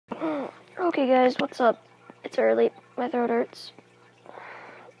Okay guys, what's up? It's early, my throat hurts,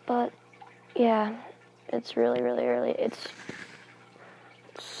 but yeah, it's really early. It's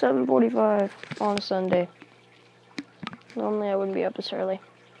 7:45 on a Sunday. Normally I wouldn't be up this early,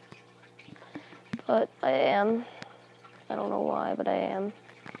 but I am. I don't know why, but I am.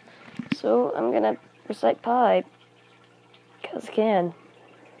 So I'm gonna recite pi, 'cause I can.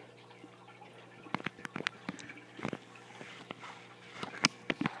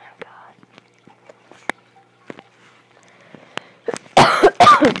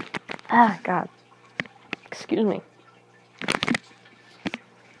 God. Excuse me.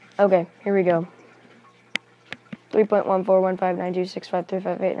 Okay, here we go.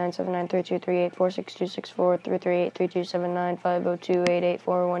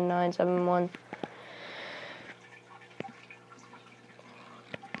 3.141592653589793284626433832795028841971.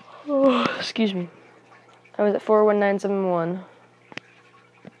 Oh, excuse me. I was at 41971.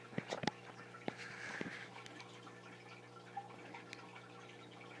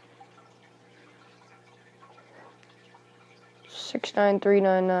 Six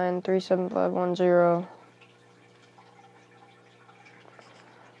 939937510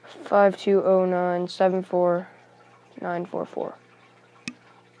 520974944.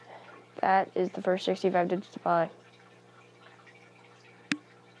 That is the first 65 digits of pi.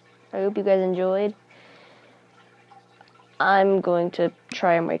 I hope you guys enjoyed. I'm going to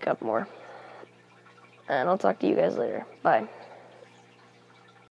try and wake up more. And I'll talk to you guys later. Bye.